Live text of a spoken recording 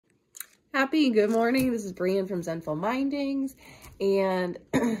Happy good morning. This is Brian from Zenful Mindings. And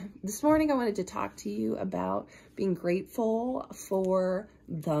this morning I wanted to talk to you about being grateful for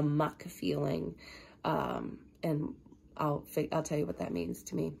the muck feeling. And I'll tell you what that means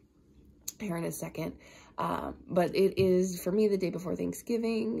to me here in a second. But it is, for me, the day before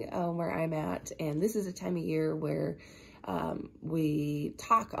Thanksgiving, where I'm at. And this is a time of year where we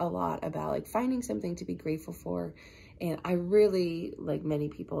talk a lot about like finding something to be grateful for. And I really, like many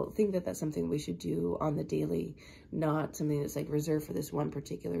people, think that that's something we should do on the daily, not something that's like reserved for this one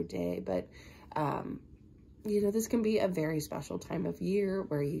particular day. But, you know, this can be a very special time of year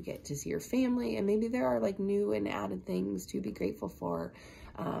where you get to see your family, and maybe there are like new and added things to be grateful for.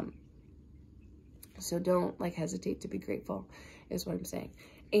 So don't like hesitate to be grateful is what I'm saying.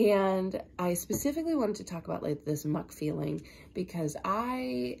 And I specifically wanted to talk about like this muck feeling because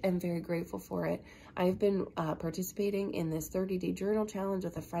I am very grateful for it. I've been participating in this 30-day journal challenge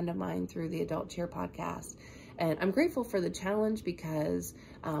with a friend of mine through the Adult Chair podcast. And I'm grateful for the challenge because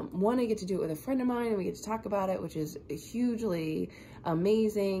one, I get to do it with a friend of mine and we get to talk about it, which is hugely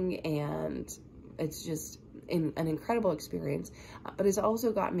amazing. And it's just an incredible experience, but it's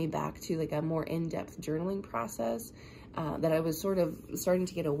also gotten me back to like a more in-depth journaling process that I was sort of starting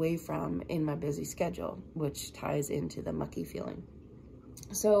to get away from in my busy schedule, which ties into the mucky feeling.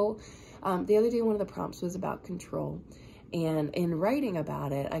 So the other day, one of the prompts was about control, and in writing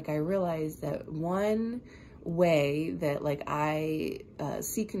about it, like I realized that one way that like I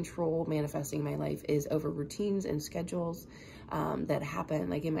see control manifesting in my life is over routines and schedules that happen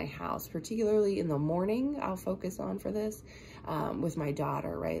like in my house, particularly in the morning. I'll focus on for this with my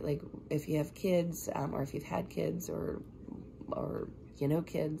daughter, right? Like if you have kids or if you've had kids or you know,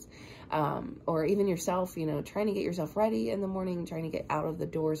 kids, or even yourself, you know, trying to get yourself ready in the morning, trying to get out of the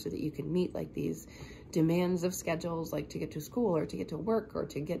door so that you can meet like these demands of schedules, like to get to school or to get to work or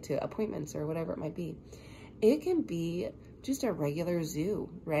to get to appointments or whatever it might be. It can be just a regular zoo,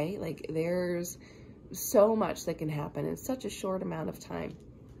 right? Like there's so much that can happen in such a short amount of time.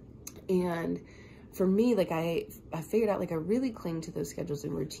 And for me, like I figured out like I really cling to those schedules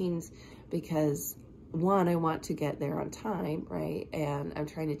and routines because one, I want to get there on time, right? And I'm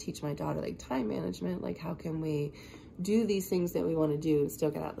trying to teach my daughter like time management, like how can we do these things that we want to do and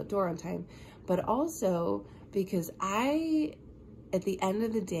still get out the door on time. But also because at the end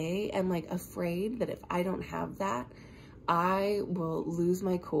of the day, I'm like afraid that if I don't have that, I will lose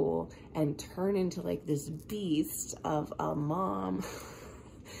my cool and turn into like this beast of a mom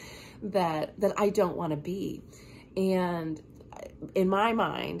that I don't want to be. And in my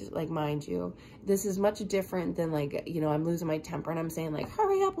mind, like, mind you, this is much different than like, you know, I'm losing my temper and I'm saying like,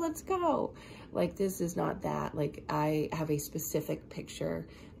 hurry up, let's go. Like, this is not that. Like, I have a specific picture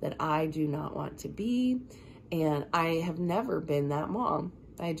that I do not want to be. And I have never been that mom.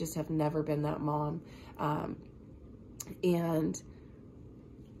 I just have never been that mom. And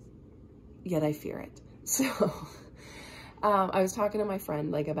yet I fear it. So I was talking to my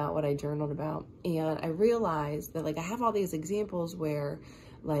friend like about what I journaled about, and I realized that like I have all these examples where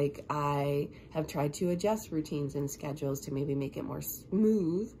like I have tried to adjust routines and schedules to maybe make it more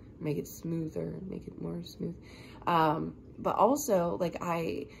smooth, make it smoother, make it more smooth. But also like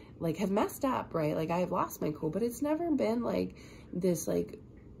I like have messed up, right? Like I have lost my cool, but it's never been like this like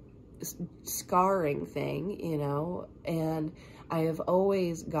scarring thing, you know, and I have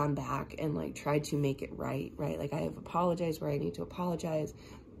always gone back and like tried to make it right? Like I have apologized where I need to apologize.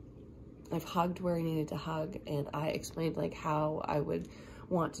 I've hugged where I needed to hug, and I explained like how I would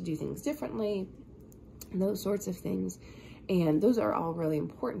want to do things differently, and those sorts of things. And those are all really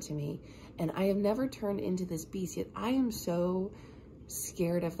important to me. And I have never turned into this beast, yet I am so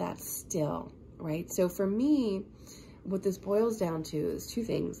scared of that still, right? So for me, what this boils down to is two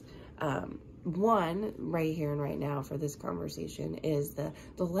things. One, right here and right now for this conversation, is the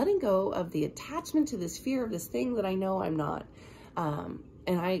letting go of the attachment to this fear of this thing that I know I'm not. And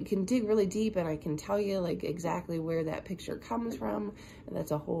I can dig really deep and I can tell you like exactly where that picture comes from. And that's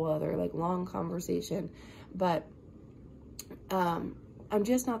a whole other like long conversation. But I'm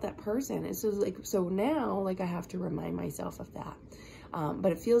just not that person. And so like, so now like I have to remind myself of that.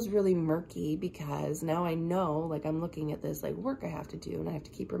 But it feels really murky because now I know, like I'm looking at this like work I have to do, and I have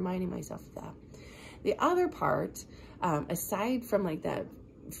to keep reminding myself of that. The other part, aside from like that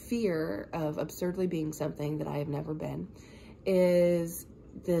fear of absurdly being something that I have never been, is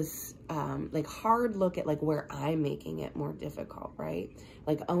this like hard look at like where I'm making it more difficult, right?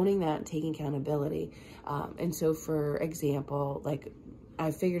 Like owning that and taking accountability. And so for example, like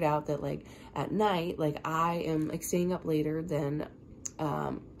I figured out that like at night, like I am like staying up later than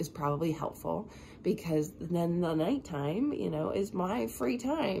is probably helpful, because then the nighttime, you know, is my free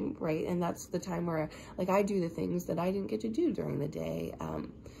time, right? And that's the time where, like, I do the things that I didn't get to do during the day,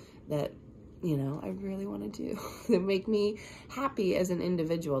 that, you know, I really want to do that make me happy as an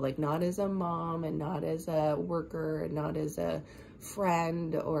individual, like not as a mom and not as a worker and not as a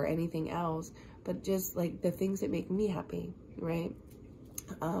friend or anything else, but just like the things that make me happy, right?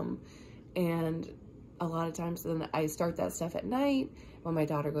 And a lot of times then I start that stuff at night. When my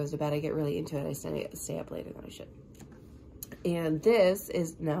daughter goes to bed, I get really into it. I stay up later than I should. And this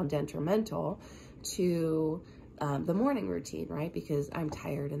is now detrimental to the morning routine, right? Because I'm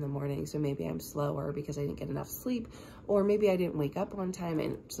tired in the morning, so maybe I'm slower because I didn't get enough sleep, or maybe I didn't wake up on time,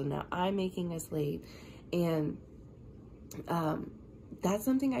 and so now I'm making us late. And that's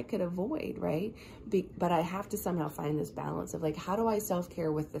something I could avoid, right? But I have to somehow find this balance of like, how do I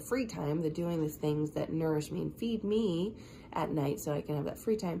self-care with the free time, the doing the things that nourish me and feed me at night so I can have that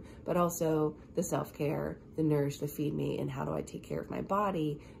free time, but also the self-care, the nourish, the feed me, and how do I take care of my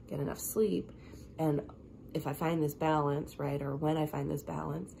body, get enough sleep. And if I find this balance, right, or when I find this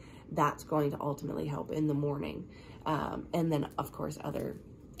balance, that's going to ultimately help in the morning. And then, of course, other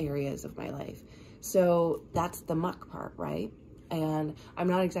areas of my life. So that's the muck part, right? And I'm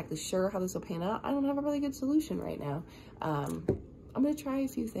not exactly sure how this will pan out. I don't have a really good solution right now. I'm going to try a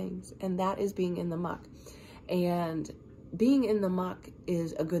few things, and that is being in the muck. And being in the muck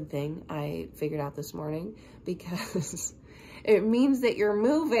is a good thing, I figured out this morning, because it means that you're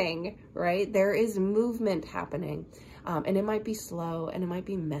moving, right? There is movement happening. And it might be slow, and it might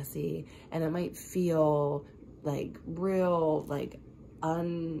be messy, and it might feel like real, like,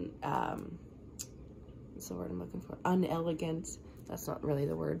 what's the word I'm looking for? Unelegant. That's not really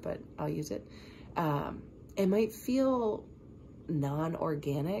the word, but I'll use it. It might feel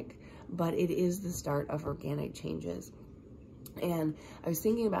non-organic, but it is the start of organic changes. And I was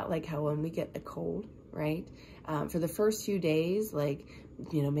thinking about like how when we get a cold, right? For the first few days, like,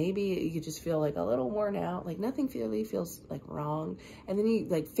 you know, maybe you just feel like a little worn out, like nothing really feels like wrong. And then you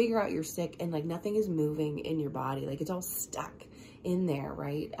like figure out you're sick and like nothing is moving in your body. Like it's all stuck in there,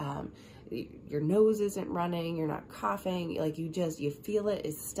 right? Your nose isn't running, you're not coughing, like you feel it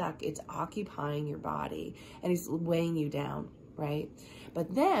is stuck, it's occupying your body and it's weighing you down, right?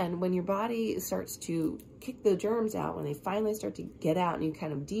 But then when your body starts to kick the germs out, when they finally start to get out and you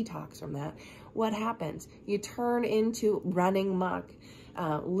kind of detox from that, what happens? You turn into running muck.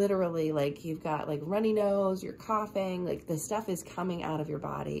 Literally, like you've got like runny nose, you're coughing, like the stuff is coming out of your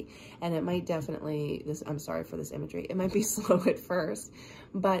body. And it might definitely, I'm sorry for this imagery, it might be slow at first,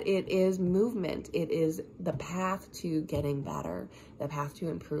 but it is movement. It is the path to getting better, the path to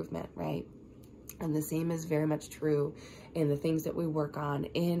improvement, right? And the same is very much true in the things that we work on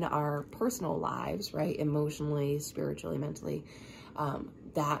in our personal lives, right? Emotionally, spiritually, mentally.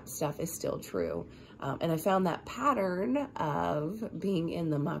 That stuff is still true. And I found that pattern of being in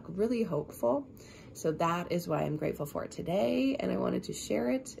the muck really hopeful. So that is why I'm grateful for it today. And I wanted to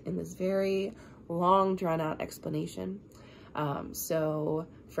share it in this very long, drawn out explanation. So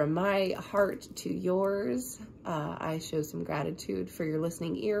from my heart to yours, I show some gratitude for your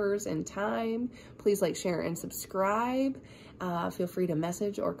listening ears and time. Please like, share, and subscribe. Feel free to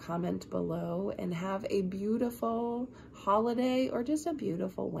message or comment below, and have a beautiful holiday or just a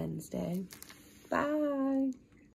beautiful Wednesday. Bye.